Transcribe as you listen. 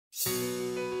I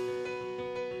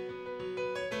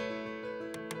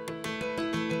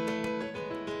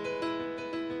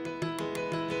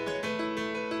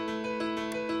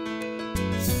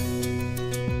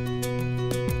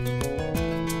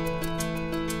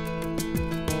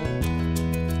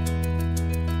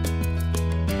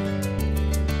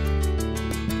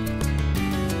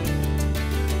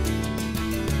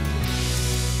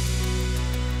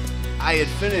had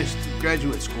finished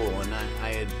graduate school, and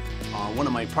I had one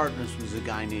of my partners was a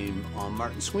guy named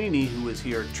Martin Sweeney, who was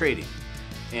here trading,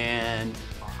 and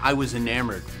I was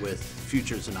enamored with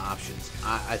futures and options.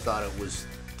 I thought it was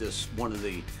just one of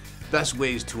the best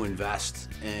ways to invest,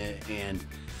 and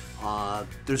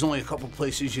there's only a couple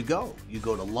places you go. You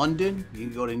go to London, you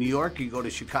can go to New York, you go to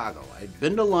Chicago. I'd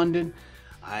been to London,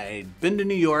 I'd been to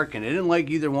New York, and I didn't like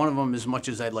either one of them as much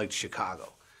as I liked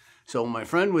Chicago. So my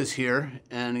friend was here,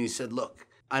 and he said, look,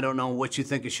 I don't know what you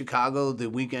think of Chicago the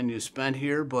weekend you spent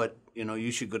here, but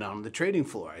you should go down to the trading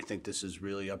floor. I think this is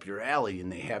really up your alley,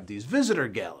 and they have these visitor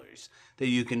galleries that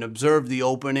you can observe the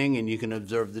opening and you can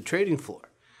observe the trading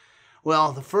floor.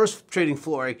 Well, the first trading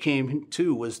floor I came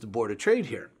to was the Board of Trade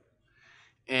here,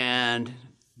 and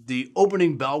the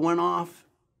opening bell went off,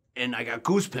 and I got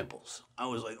goose pimples. I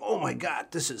was like, oh my God,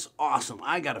 this is awesome.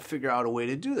 I got to figure out a way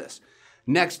to do this.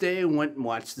 Next day, I went and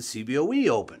watched the CBOE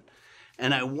open,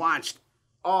 and I watched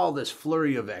all this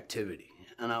flurry of activity,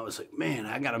 and I was like, man,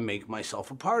 I got to make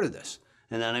myself a part of this.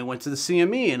 And then I went to the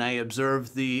CME, and I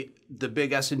observed the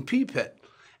big S&P pit,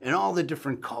 and all the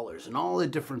different colors, and all the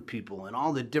different people, and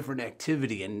all the different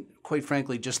activity, and quite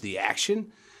frankly, just the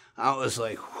action. I was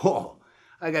like, whoa,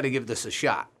 I got to give this a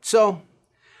shot. So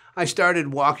I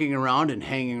started walking around and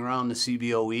hanging around the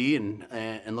CBOE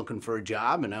and looking for a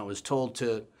job, and I was told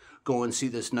to go and see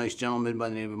this nice gentleman by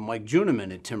the name of Mike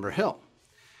Juniman at Timber Hill.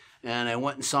 And I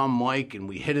went and saw Mike, and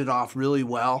we hit it off really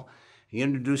well. He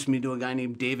introduced me to a guy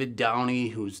named David Downey,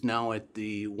 who's now at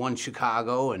the One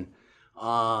Chicago, and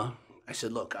I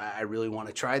said, look, I really want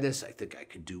to try this. I think I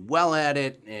could do well at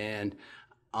it, and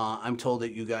I'm told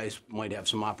that you guys might have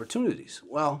some opportunities.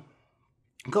 Well,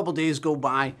 a couple days go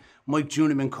by, Mike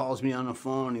Juniman calls me on the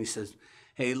phone, and he says,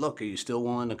 hey, look, are you still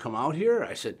willing to come out here?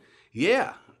 I said,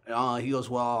 yeah. He goes,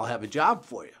 well, I'll have a job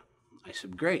for you. I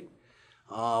said, great.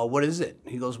 What is it?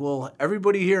 He goes, well,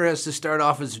 everybody here has to start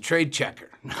off as a trade checker.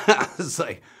 I was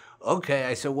like, okay.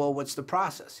 I said, well, what's the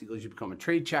process? He goes, you become a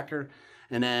trade checker,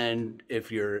 and then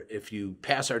if you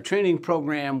pass our training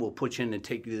program, we'll put you in and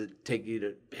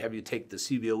have you take the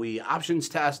CBOE options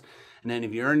test, and then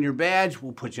if you earn your badge,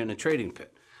 we'll put you in a trading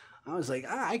pit. I was like,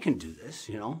 I can do this,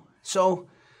 So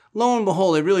lo and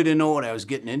behold, I really didn't know what I was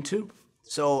getting into.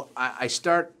 So I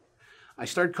start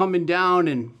coming down,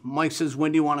 and Mike says,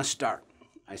 when do you want to start?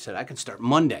 I said, I can start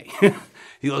Monday.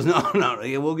 He goes, no,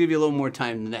 we'll give you a little more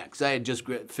time than that, because I had just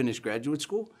finished graduate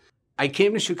school. I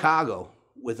came to Chicago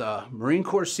with a Marine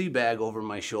Corps sea bag over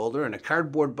my shoulder and a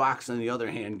cardboard box on the other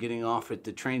hand, getting off at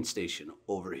the train station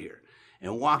over here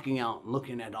and walking out and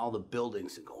looking at all the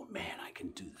buildings and going, man, I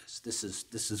can do this.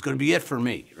 This is going to be it for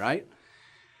me, right?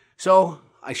 So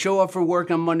I show up for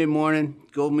work on Monday morning,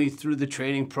 go me through the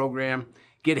training program,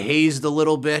 get hazed a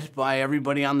little bit by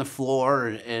everybody on the floor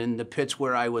and the pits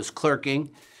where I was clerking.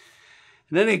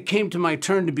 And then it came to my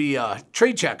turn to be a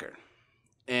trade checker.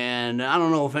 And I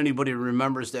don't know if anybody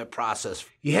remembers that process.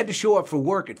 You had to show up for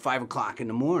work at 5 o'clock in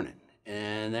the morning.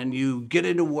 And then you get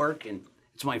into work, and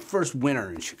it's my first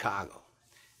winter in Chicago.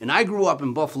 And I grew up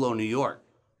in Buffalo, New York,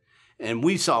 and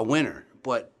we saw winter,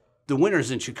 but the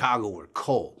winters in Chicago were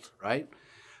cold, right?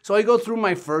 So I go through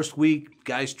my first week,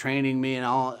 guys training me and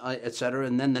all, et cetera,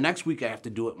 and then the next week I have to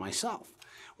do it myself.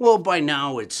 Well, by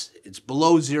now it's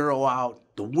below zero out,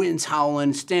 the wind's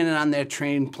howling, standing on that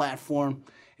train platform.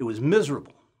 It was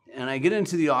miserable. And I get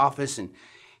into the office, and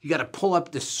you got to pull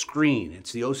up this screen.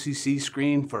 It's the OCC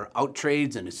screen for out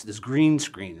trades, and it's this green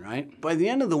screen, right? By the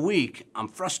end of the week, I'm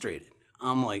frustrated.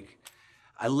 I'm like,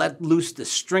 I let loose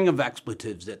this string of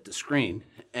expletives at the screen,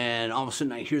 and all of a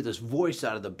sudden I hear this voice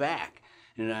out of the back.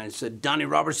 And I said, Donnie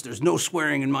Roberts, there's no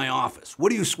swearing in my office.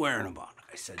 What are you swearing about?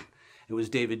 I said, it was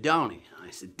David Downey.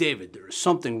 I said, David, there is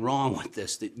something wrong with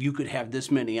this, that you could have this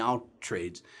many out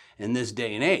trades in this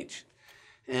day and age.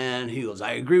 And he goes,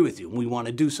 I agree with you. We want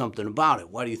to do something about it.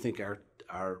 Why do you think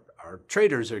our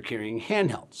traders are carrying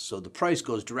handhelds? So the price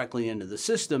goes directly into the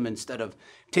system instead of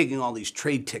taking all these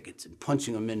trade tickets and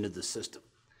punching them into the system.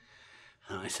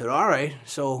 And I said, all right.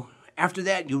 So after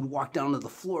that, you would walk down to the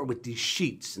floor with these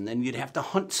sheets, and then you'd have to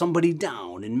hunt somebody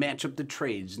down and match up the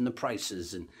trades and the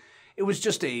prices. And it was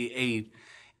just a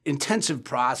intensive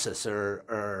process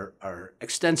or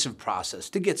extensive process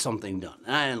to get something done.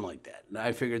 And I didn't like that. And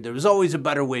I figured there was always a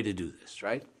better way to do this,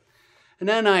 right? And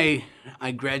then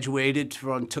I graduated,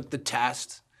 took the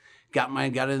test, got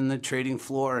in the trading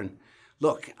floor, and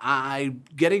look,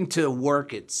 getting to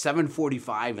work at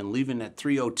 7:45 and leaving at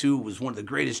 3:02 was one of the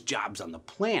greatest jobs on the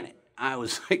planet. I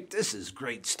was like, this is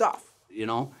great stuff, you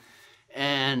know?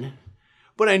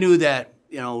 But I knew that,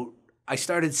 you know, I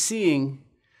started seeing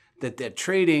that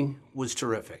trading was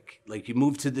terrific. Like, you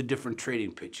moved to the different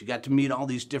trading pits. You got to meet all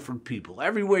these different people.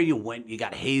 Everywhere you went, you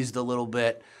got hazed a little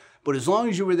bit. But as long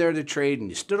as you were there to trade and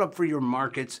you stood up for your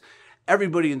markets,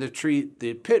 everybody in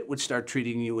the pit would start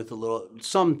treating you with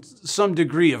some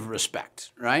degree of respect,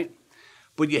 right?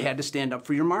 But you had to stand up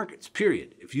for your markets,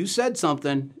 period. If you said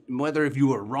something, whether if you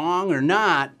were wrong or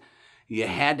not, you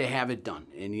had to have it done,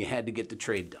 and you had to get the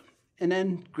trade done. And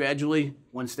then gradually,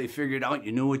 once they figured out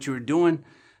you knew what you were doing,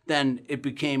 then it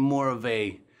became more of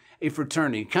a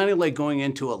fraternity, kind of like going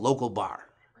into a local bar.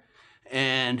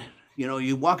 And, you know,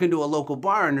 you walk into a local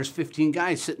bar and there's 15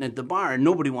 guys sitting at the bar and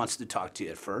nobody wants to talk to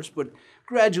you at first, but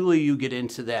gradually you get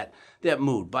into that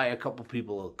mood, buy a couple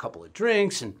people a couple of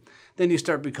drinks, and then you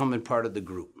start becoming part of the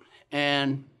group.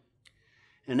 And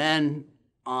then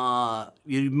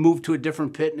you'd move to a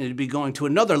different pit and it'd be going to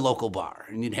another local bar,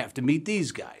 and you'd have to meet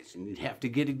these guys, and you'd have to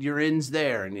get your ins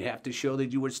there, and you'd have to show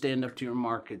that you would stand up to your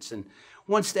markets. And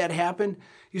once that happened,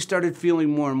 you started feeling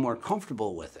more and more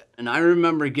comfortable with it. And I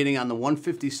remember getting on the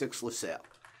 156 LaSalle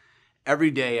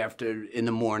every day in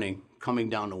the morning, coming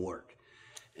down to work,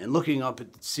 and looking up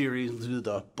at the series through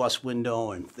the bus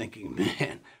window and thinking,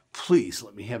 man, please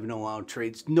let me have no out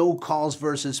trades, no calls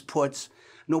versus puts,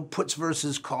 no puts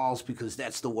versus calls, because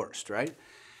that's the worst, right?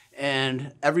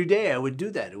 And every day I would do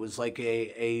that. It was like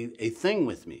a thing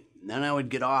with me. And then I would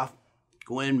get off,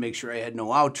 go in, make sure I had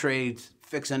no out trades,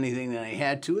 fix anything that I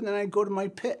had to, and then I'd go to my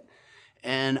pit.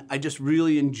 And I just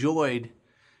really enjoyed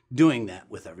doing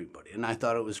that with everybody, and I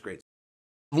thought it was great.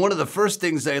 One of the first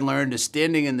things I learned is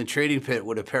standing in the trading pit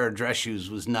with a pair of dress shoes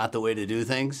was not the way to do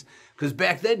things, because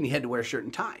back then you had to wear a shirt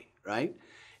and tie, right?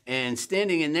 And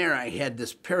standing in there, I had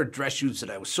this pair of dress shoes that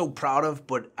I was so proud of,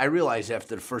 but I realized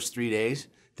after the first 3 days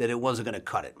that it wasn't going to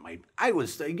cut it. I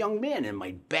was a young man, and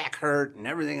my back hurt and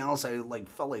everything else. I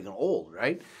felt like an old,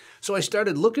 right? So I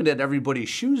started looking at everybody's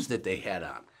shoes that they had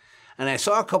on. And I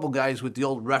saw a couple guys with the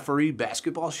old referee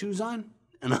basketball shoes on.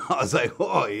 And I was like,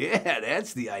 oh, yeah,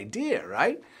 that's the idea,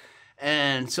 right?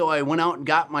 And so I went out and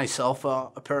got myself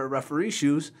a pair of referee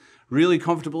shoes, really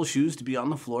comfortable shoes to be on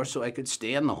the floor so I could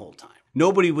stand the whole time.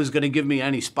 Nobody was going to give me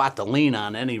any spot to lean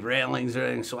on, any railings or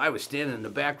anything, so I was standing in the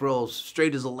back row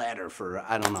straight as a ladder for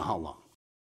I don't know how long.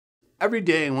 Every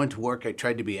day I went to work, I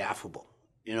tried to be affable,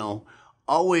 you know,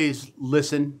 always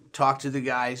listen, talk to the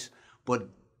guys, but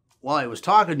while I was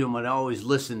talking to them, I'd always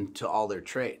listen to all their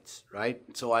trades, right?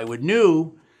 So I would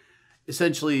knew,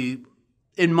 essentially,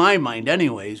 in my mind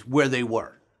anyways, where they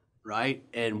were, right?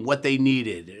 And what they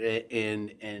needed,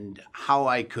 and how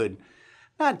I could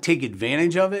not take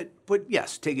advantage of it, but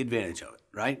yes, take advantage of it,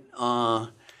 right?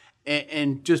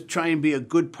 And just try and be a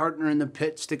good partner in the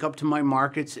pit, stick up to my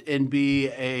markets, and be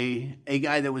a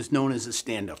guy that was known as a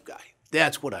stand-up guy.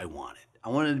 That's what I wanted. I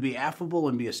wanted to be affable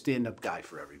and be a stand-up guy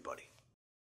for everybody.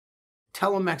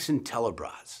 Telemex and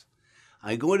Telebras.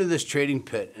 I go into this trading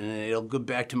pit, and it'll go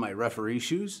back to my referee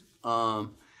shoes.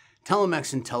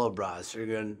 Telemex and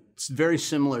Telebras it's very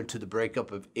similar to the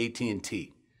breakup of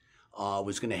AT&T.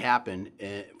 Was going to happen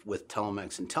with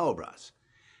Telemex and Telebras.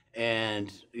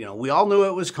 And, you know, we all knew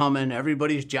it was coming.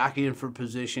 Everybody's jockeying for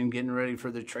position, getting ready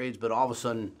for the trades, but all of a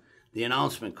sudden, the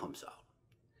announcement comes out.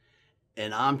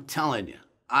 And I'm telling you,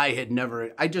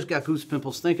 I just got goose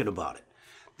pimples thinking about it.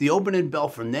 The opening bell,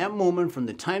 from that moment, from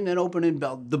the time that opening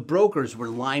bell, the brokers were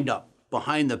lined up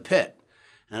behind the pit.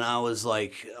 And I was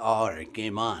like, all right,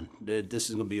 game on. This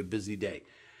is going to be a busy day.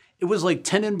 It was like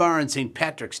Tenon Bar on St.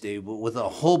 Patrick's Day, but with a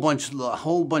whole bunch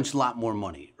lot more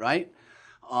money, right?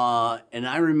 And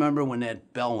I remember when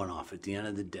that bell went off at the end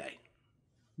of the day,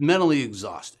 mentally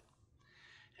exhausted.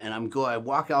 And I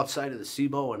walk outside of the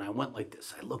SIBO, and I went like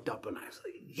this. I looked up, and I was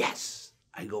like, yes.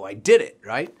 I did it,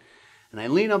 right? And I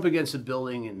lean up against the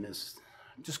building, and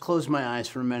just closed my eyes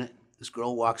for a minute. This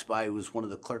girl walks by who was one of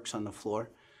the clerks on the floor.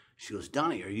 She goes,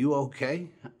 Donnie, are you okay?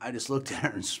 I just looked at her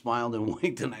and smiled and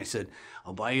winked, and I said,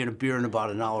 I'll buy you a beer in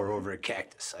about an hour over at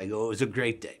Cactus. I go, it was a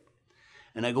great day.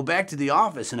 And I go back to the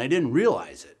office, and I didn't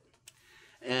realize it.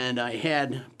 And I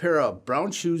had a pair of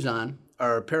brown shoes on,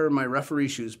 or a pair of my referee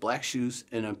shoes, black shoes,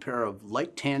 and a pair of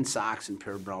light tan socks and a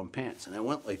pair of brown pants. And I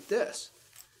went like this.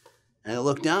 And I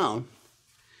looked down,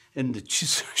 and the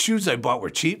shoes I bought were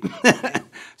cheap.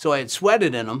 So I had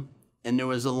sweated in them, and there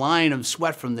was a line of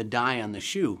sweat from the dye on the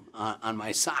shoe, on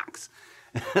my socks.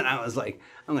 And I was like,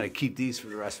 I'm going to keep these for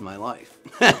the rest of my life.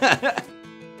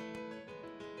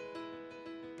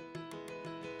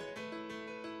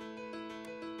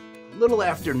 A little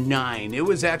after 9, it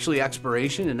was actually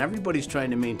expiration, and everybody's trying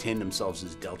to maintain themselves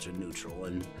as delta neutral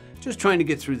and just trying to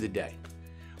get through the day.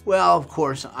 Well, of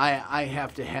course, I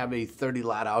have to have a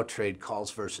 30-lot out trade, calls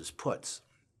versus puts.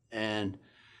 And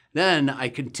then I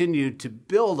continued to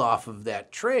build off of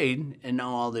that trade, and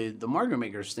now all the market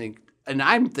makers think, and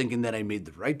I'm thinking that I made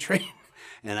the right trade,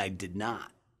 and I did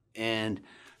not. And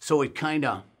so it kind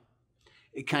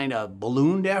of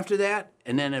ballooned after that,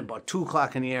 and then at about 2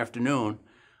 o'clock in the afternoon,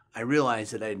 I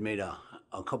realized that I had made a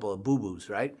couple of boo-boos,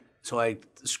 right? So I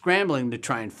was scrambling to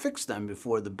try and fix them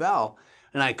before the bell,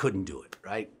 and I couldn't do it,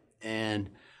 right? And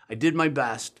I did my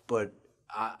best, but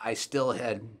I still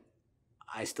had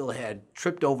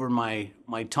tripped over my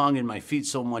tongue and my feet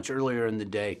so much earlier in the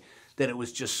day that it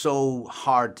was just so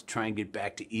hard to try and get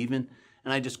back to even,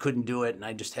 and I just couldn't do it, and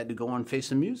I just had to go on and face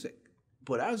the music.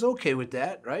 But I was okay with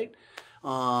that, right?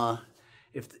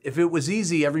 If it was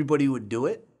easy, everybody would do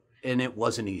it, and it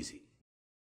wasn't easy.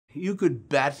 You could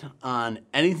bet on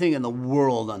anything in the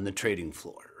world on the trading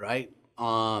floor, right?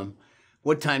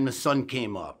 What time the sun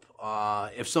came up,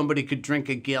 if somebody could drink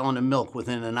a gallon of milk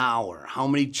within an hour, how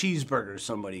many cheeseburgers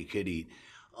somebody could eat.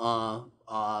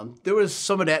 There was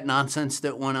some of that nonsense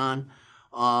that went on,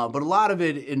 but a lot of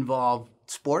it involved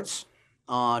sports,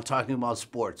 talking about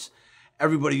sports.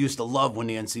 Everybody used to love when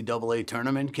the NCAA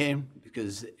tournament came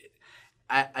because,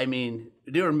 I mean,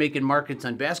 they were making markets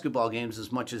on basketball games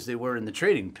as much as they were in the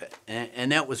trading pit,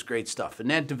 and that was great stuff, and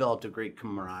that developed a great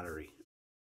camaraderie.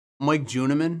 Mike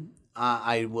Juniman,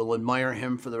 I will admire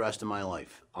him for the rest of my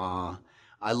life.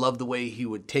 I love the way he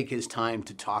would take his time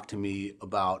to talk to me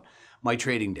about my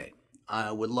trading day.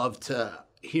 I would love to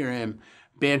hear him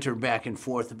banter back and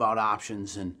forth about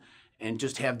options and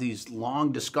just have these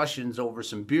long discussions over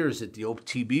some beers at the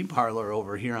OTB parlor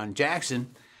over here on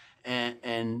Jackson,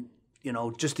 and you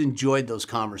know, just enjoyed those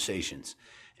conversations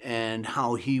and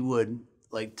how he would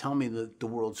like tell me that the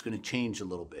world's going to change a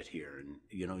little bit here, and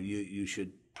you know, you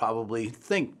should probably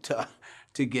think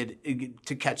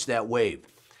to catch that wave.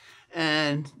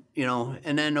 And you know,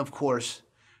 and then of course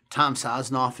Tom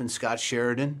Sosnoff and Scott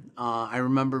Sheridan. I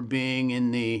remember being in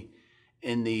the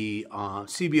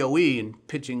CBOE and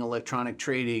pitching electronic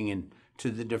trading and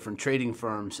to the different trading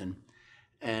firms,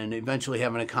 and eventually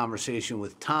having a conversation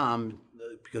with Tom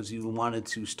because he wanted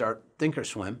to start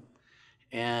Thinkorswim,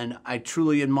 and I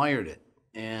truly admired it.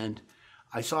 And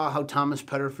I saw how Thomas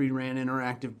Petterfried ran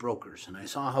Interactive Brokers, and I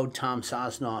saw how Tom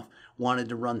Sosnoff wanted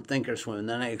to run Thinkorswim, and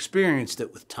then I experienced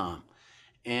it with Tom.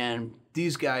 And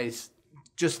these guys,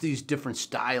 just these different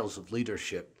styles of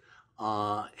leadership,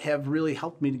 have really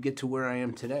helped me to get to where I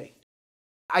am today.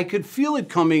 I could feel it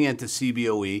coming at the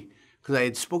CBOE because I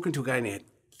had spoken to a guy named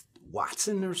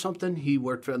Watson or something. He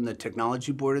worked on the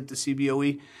technology board at the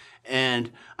CBOE,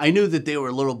 and I knew that they were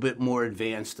a little bit more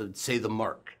advanced than, say, the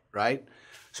Merck, right?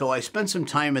 So I spent some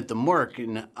time at the Merck,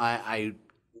 and I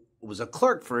was a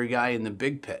clerk for a guy in the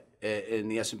big pit in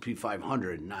the S&P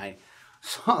 500, and I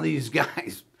saw these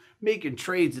guys making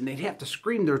trades, and they'd have to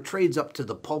scream their trades up to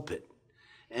the pulpit.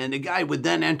 And the guy would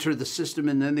then enter the system,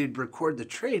 and then they'd record the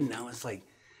trade, and I was like,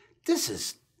 this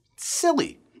is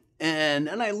silly. And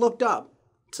then I looked up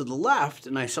to the left,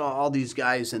 and I saw all these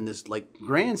guys in this like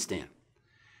grandstand,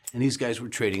 and these guys were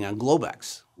trading on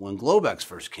Globex when Globex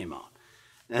first came out.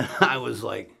 And I was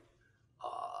like,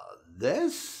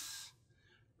 this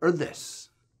or this?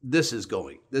 This is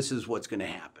going. This is what's going to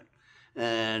happen.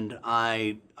 And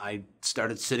I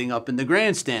started sitting up in the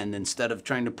grandstand instead of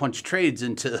trying to punch trades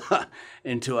into a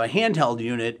handheld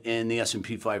unit in the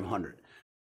S&P 500.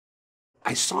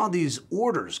 I saw these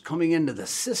orders coming into the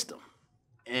system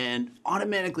and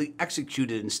automatically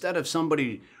executed instead of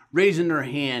somebody raising their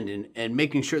hand and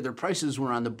making sure their prices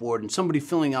were on the board and somebody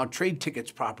filling out trade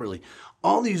tickets properly.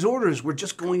 All these orders were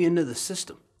just going into the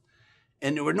system,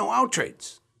 and there were no out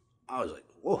trades. I was like,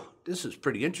 whoa, this is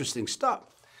pretty interesting stuff.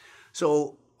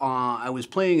 So I was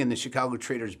playing in the Chicago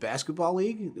Traders Basketball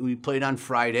League. We played on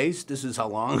Fridays. This is how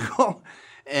long ago.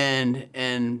 And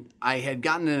I had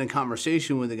gotten in a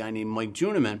conversation with a guy named Mike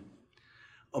Juniman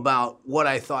about what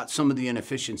I thought some of the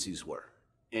inefficiencies were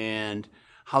and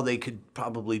how they could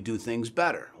probably do things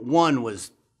better. One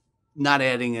was not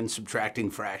adding and subtracting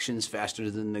fractions faster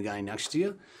than the guy next to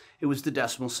you. It was the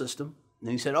decimal system. And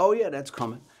he said, oh, yeah, that's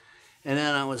coming. And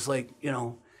then I was like, you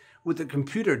know, with the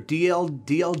computer,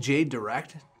 DLJ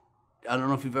Direct, I don't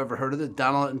know if you've ever heard of it,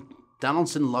 Donaldson,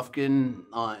 Lufkin,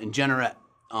 and Generette.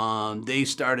 They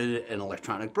started an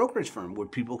electronic brokerage firm where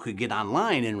people could get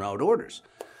online and route orders.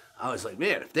 I was like,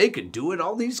 man, if they can do it,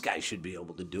 all these guys should be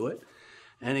able to do it.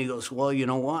 And he goes, well, you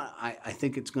know what? I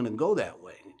think it's going to go that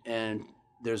way. And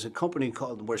there's a company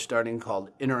we're starting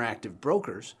called Interactive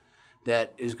Brokers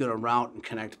that is going to route and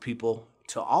connect people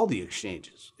to all the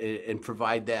exchanges and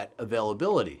provide that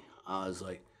availability. I was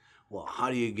like, well, how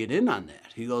do you get in on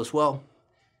that? He goes, well,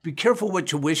 be careful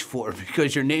what you wish for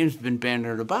because your name's been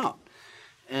bandied about.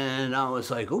 And I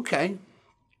was like, okay.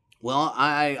 Well,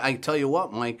 I tell you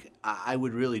what, Mike, I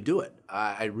would really do it.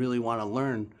 I really want to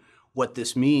learn what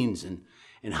this means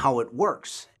and how it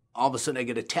works. All of a sudden, I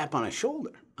get a tap on my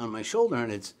shoulder,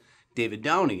 and it's David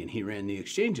Downey, and he ran the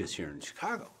exchanges here in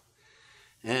Chicago.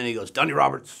 And he goes, Donnie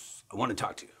Roberts, I want to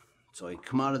talk to you. So I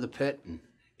come out of the pit, and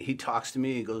he talks to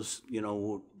me. He goes, you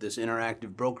know, this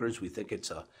Interactive Brokers, we think it's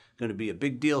going to be a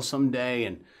big deal someday,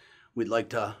 and we'd like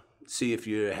to see if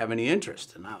you have any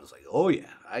interest. And I was like, oh, yeah,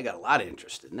 I got a lot of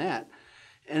interest in that.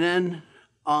 And then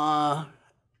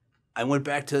I went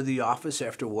back to the office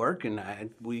after work, and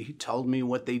he told me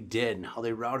what they did and how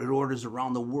they routed orders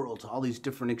around the world to all these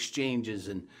different exchanges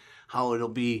and how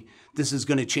this is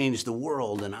going to change the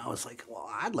world. And I was like, well,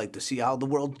 I'd like to see how the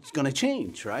world's going to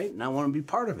change, right? And I want to be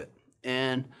part of it.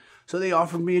 And so they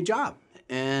offered me a job,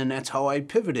 and that's how I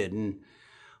pivoted. And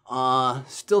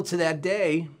still to that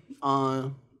day,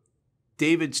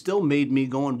 David still made me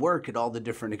go and work at all the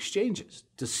different exchanges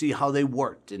to see how they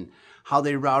worked and how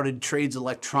they routed trades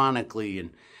electronically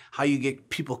and how you get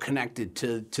people connected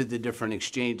to the different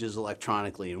exchanges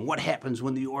electronically and what happens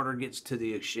when the order gets to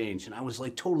the exchange. And I was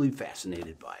like totally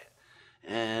fascinated by it.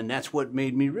 And that's what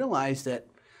made me realize that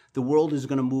the world is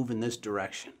going to move in this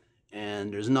direction.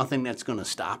 And there's nothing that's going to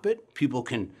stop it. People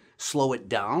can slow it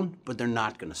down, but they're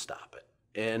not going to stop it.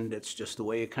 And it's just the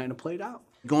way it kind of played out.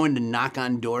 Going to knock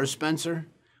on doors, Spencer,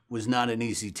 was not an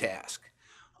easy task.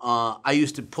 I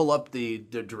used to pull up the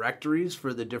directories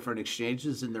for the different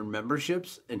exchanges and their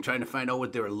memberships and trying to find out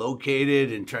what they were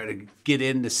located and try to get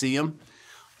in to see them.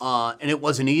 And it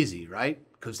wasn't easy, right?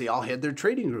 Because they all had their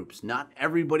trading groups. Not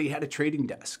everybody had a trading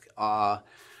desk.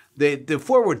 The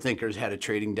forward thinkers had a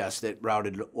trading desk that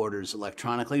routed orders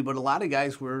electronically, but a lot of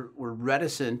guys were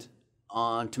reticent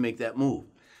to make that move.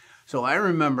 So I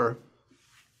remember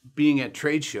being at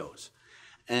trade shows,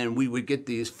 and we would get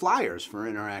these flyers for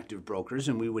Interactive Brokers,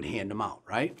 and we would hand them out,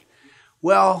 right?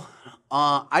 Well,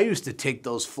 I used to take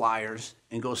those flyers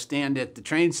and go stand at the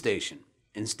train station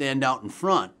and stand out in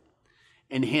front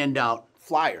and hand out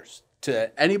flyers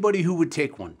to anybody who would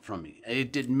take one from me.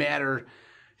 It didn't matter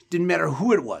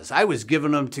who it was. I was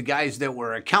giving them to guys that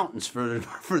were accountants for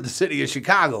the city of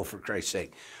Chicago, for Christ's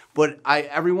sake. But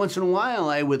every once in a while,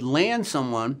 I would land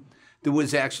someone that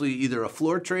was actually either a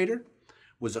floor trader,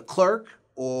 was a clerk,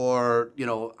 or, you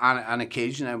know, on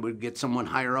occasion, I would get someone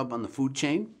higher up on the food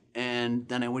chain, and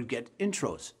then I would get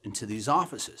intros into these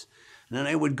offices. And then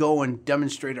I would go and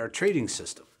demonstrate our trading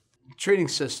system. Trading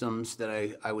systems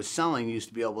that I was selling used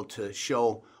to be able to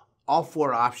show all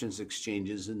 4 options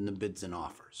exchanges in the bids and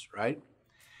offers, right?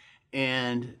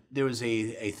 And there was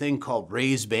a thing called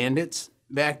raised bandits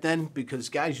back then, because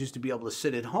guys used to be able to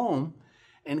sit at home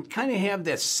and kind of have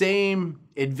that same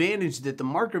advantage that the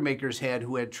market makers had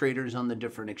who had traders on the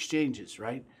different exchanges,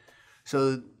 right?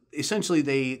 So essentially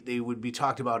they would be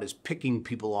talked about as picking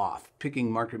people off,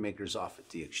 picking market makers off at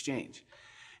the exchange.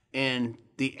 And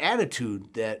the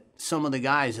attitude that some of the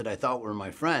guys that I thought were my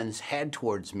friends had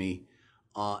towards me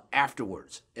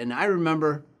afterwards. And I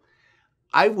remember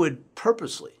I would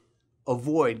purposely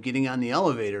avoid getting on the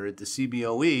elevator at the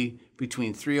CBOE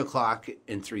between 3 o'clock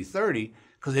and 3:30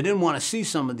 because I didn't want to see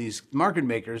some of these market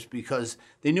makers because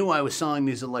they knew I was selling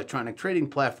these electronic trading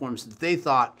platforms that they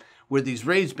thought were these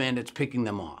raised bandits picking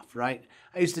them off, right?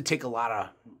 I used to take a lot of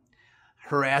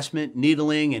harassment,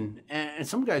 needling, and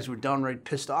some guys were downright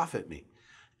pissed off at me.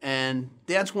 And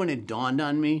that's when it dawned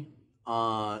on me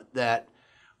that,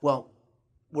 well,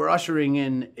 we're ushering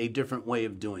in a different way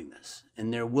of doing this.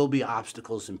 And there will be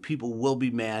obstacles and people will be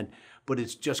mad, but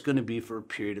it's just going to be for a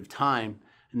period of time.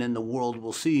 And then the world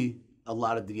will see a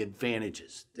lot of the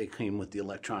advantages that came with the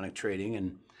electronic trading.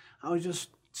 And I would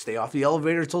just stay off the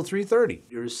elevator till 3:30.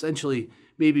 You're essentially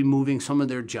maybe moving some of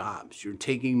their jobs. You're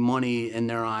taking money in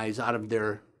their eyes out of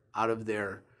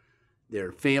their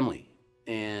family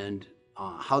and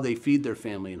how they feed their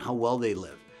family and how well they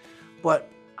live. But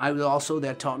I was also,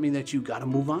 that taught me that you got to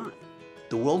move on.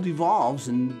 The world evolves,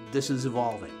 and this is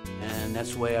evolving. And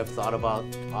that's the way I've thought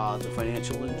about the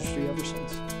financial industry ever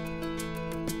since.